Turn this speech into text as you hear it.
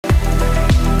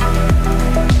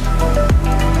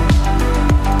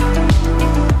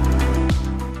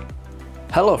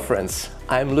Hello friends,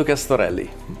 I'm Luca Storelli,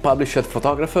 published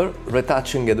photographer,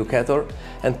 retouching educator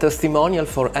and testimonial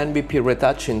for NBP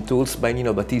retouching tools by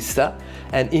Nino Battista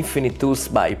and Infinite Tools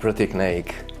by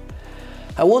ProTechnique.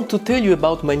 I want to tell you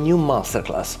about my new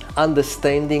masterclass,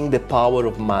 Understanding the Power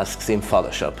of Masks in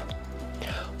Photoshop.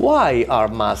 Why are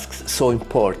masks so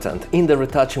important in the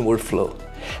retouching workflow?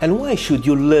 And why should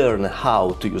you learn how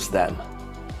to use them?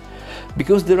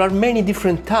 Because there are many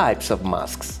different types of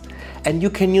masks, and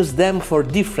you can use them for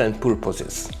different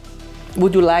purposes.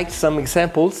 Would you like some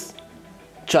examples?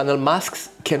 Channel masks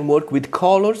can work with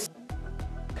colors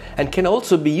and can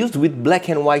also be used with black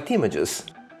and white images,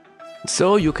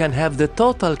 so you can have the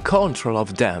total control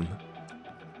of them.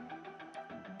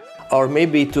 Or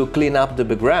maybe to clean up the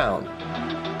background.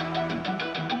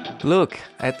 Look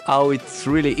at how it's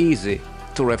really easy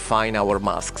to refine our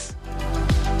masks.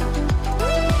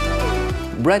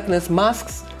 Brightness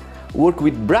masks work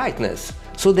with brightness,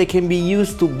 so they can be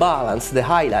used to balance the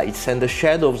highlights and the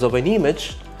shadows of an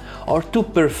image or to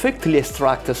perfectly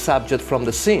extract a subject from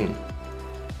the scene.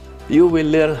 You will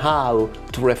learn how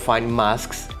to refine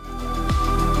masks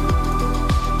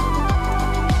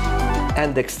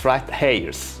and extract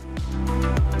hairs.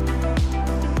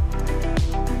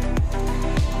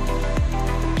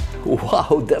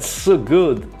 Wow, that's so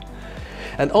good!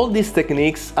 And all these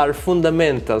techniques are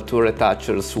fundamental to a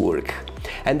retoucher's work.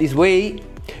 And this way,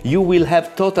 you will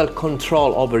have total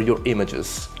control over your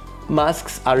images.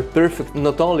 Masks are perfect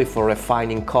not only for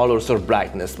refining colors or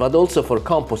brightness, but also for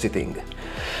compositing.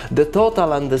 The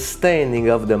total understanding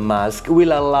of the mask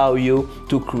will allow you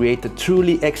to create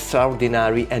truly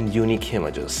extraordinary and unique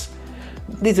images.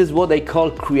 This is what I call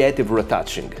creative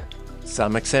retouching.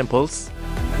 Some examples?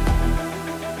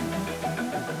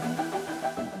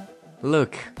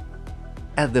 Look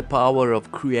at the power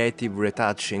of creative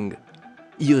retouching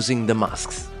using the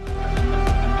masks.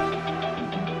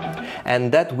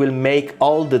 And that will make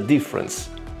all the difference.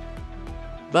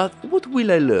 But what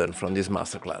will I learn from this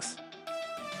masterclass?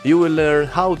 You will learn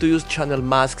how to use channel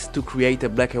masks to create a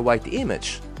black and white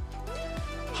image,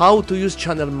 how to use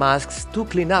channel masks to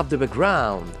clean up the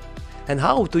background, and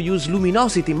how to use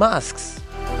luminosity masks,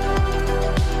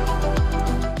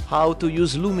 how to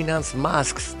use luminance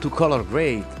masks to color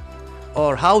grade,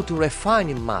 or how to refine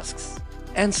in masks,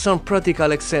 and some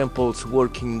practical examples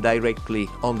working directly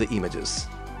on the images.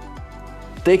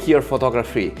 Take your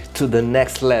photography to the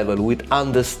next level with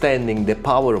understanding the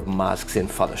power of masks in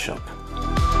Photoshop.